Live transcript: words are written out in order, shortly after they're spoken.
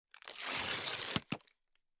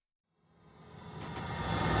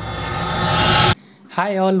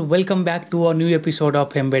Hi all, welcome back to a new episode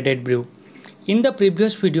of Embedded Brew. In the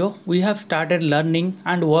previous video, we have started learning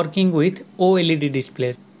and working with OLED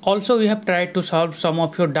displays. Also, we have tried to solve some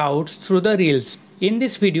of your doubts through the reels. In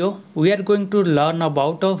this video, we are going to learn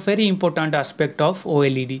about a very important aspect of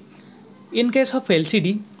OLED. In case of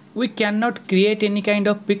LCD, we cannot create any kind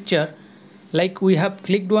of picture like we have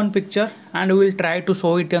clicked one picture and we will try to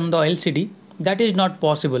show it on the LCD. That is not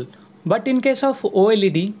possible. But in case of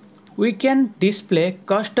OLED, we can display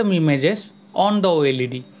custom images on the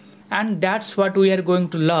OLED, and that's what we are going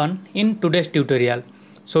to learn in today's tutorial.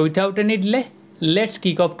 So without any delay, let's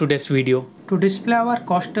kick off today's video. To display our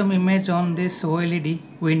custom image on this OLED,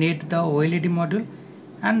 we need the OLED module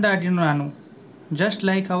and the Arduino Nano, just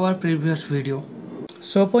like our previous video.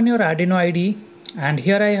 So open your Arduino IDE, and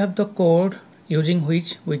here I have the code using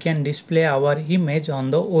which we can display our image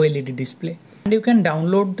on the OLED display. And you can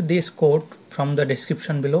download this code from the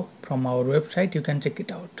description below from our website. You can check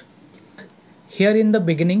it out. Here in the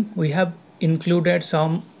beginning we have included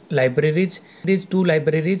some libraries. These two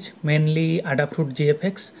libraries, mainly Adafruit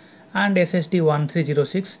GFX and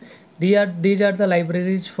SSD1306. These are the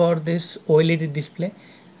libraries for this OLED display,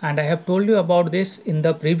 and I have told you about this in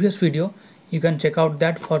the previous video. You can check out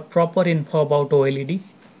that for proper info about OLED.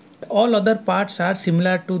 All other parts are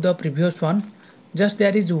similar to the previous one, just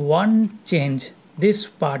there is one change. This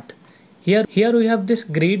part here we have this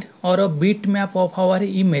grid or a bitmap of our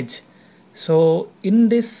image. So in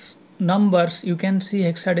this numbers you can see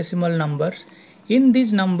hexadecimal numbers. In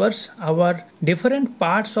these numbers our different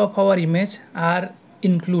parts of our image are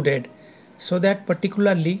included, so that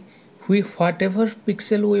particularly whatever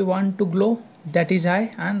pixel we want to glow, that is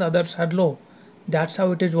high and the others are low. That's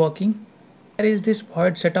how it is working. There is this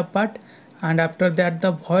void setup part, and after that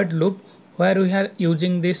the void loop, where we are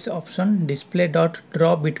using this option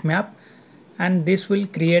display.draw bitmap, and this will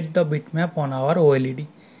create the bitmap on our OLED.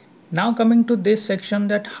 Now coming to this section,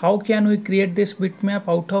 that how can we create this bitmap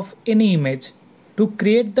out of any image. To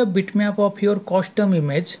create the bitmap of your custom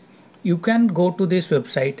image, you can go to this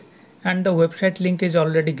website, and the website link is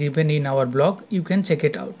already given in our blog. You can check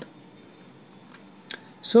it out.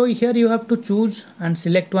 So here you have to choose and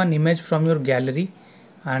select one image from your gallery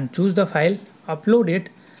and choose the file, upload it,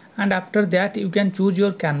 and after that you can choose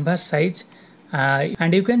your canvas size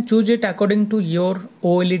and you can choose it according to your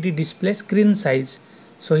OLED display screen size.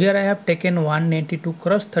 So here I have taken 182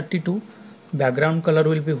 x 32, background color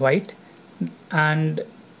will be white, and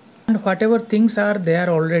whatever things are there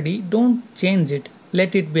already, don't change it,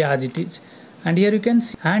 let it be as it is. And here you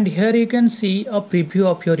can see, a preview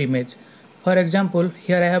of your image. For example,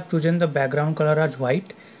 here I have chosen the background color as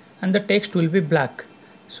white and the text will be black.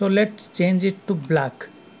 So let's change it to black.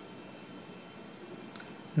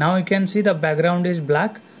 Now you can see the background is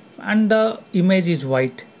black and the image is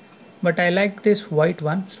white, but I like this white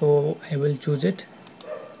one, so I will choose it.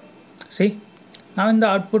 See, now in the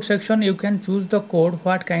output section you can choose the code,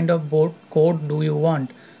 what kind of board code do you want.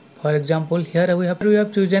 For example, here we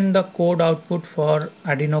have chosen the code output for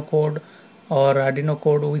Arduino code, or Arduino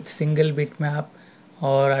code with single bitmap,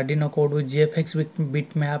 or Arduino code with GFX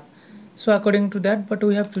bitmap. So according to that, but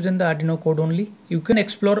we have chosen the Arduino code only. You can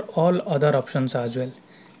explore all other options as well.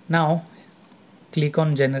 Now click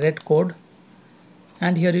on generate code,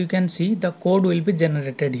 and here you can see the code will be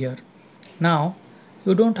generated here. Now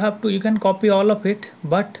you don't have to, you can copy all of it,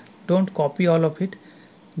 but don't copy all of it,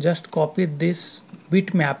 just copy this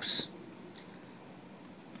bitmaps.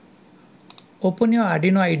 Open your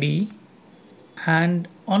Arduino IDE, and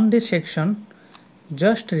on this section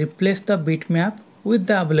just replace the bitmap with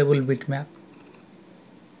the available bitmap.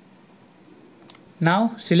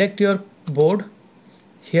 Now select your board.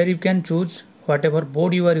 Here you can choose whatever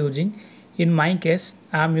board you are using. In my case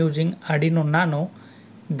I am using Arduino Nano,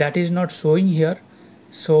 that is not showing here,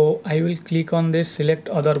 so I will click on this select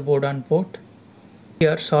other board and port.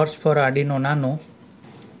 Here search for Arduino Nano.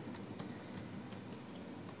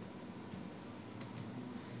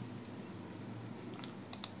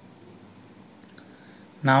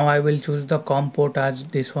 Now I will choose the COM port as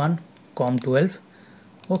this one, COM12.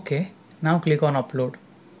 Okay, now click on upload.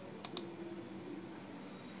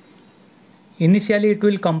 Initially it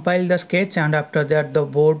will compile the sketch, and after that the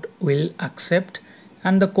board will accept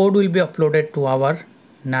and the code will be uploaded to our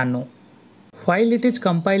Nano. While it is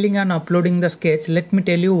compiling and uploading the sketch, let me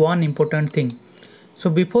tell you one important thing.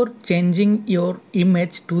 So before changing your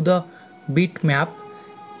image to the bitmap,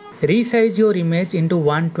 resize your image into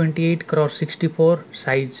 128 x 64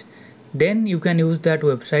 size, then you can use that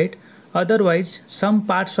website. Otherwise some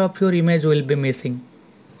parts of your image will be missing.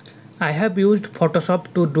 I have used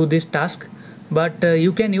Photoshop to do this task, but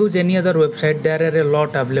you can use any other website. There are a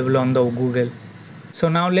lot available on the Google. So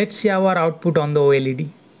now let's see our output on the OLED.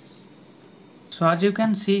 So as you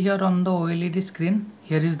can see here on the OLED screen,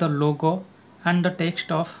 here is the logo and the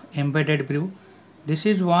text of EmbeddedBrew. This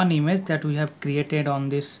is one image that we have created on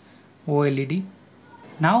this OLED.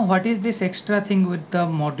 Now what is this extra thing with the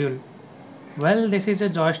module? Well, this is a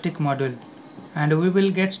joystick module and we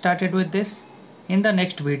will get started with this in the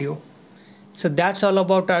next video. So that's all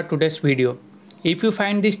about our today's video. If you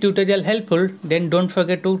find this tutorial helpful, then don't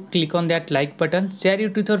forget to click on that like button, share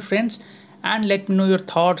it with your friends and let me know your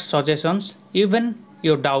thoughts, suggestions, even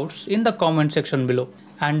your doubts in the comment section below.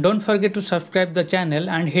 And don't forget to subscribe the channel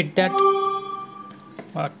and hit that.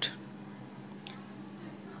 What?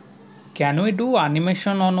 Can we do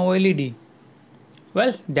animation on OLED?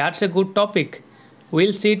 Well, that's a good topic.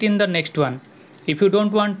 We'll see it in the next one. If you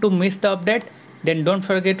don't want to miss the update, then don't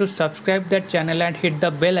forget to subscribe that channel and hit the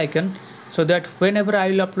bell icon so that whenever I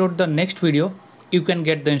will upload the next video, you can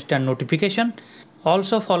get the instant notification.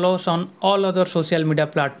 Also follow us on all other social media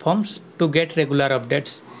platforms to get regular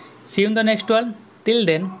updates. See you in the next one. Till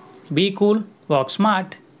then, be cool, work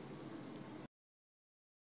smart.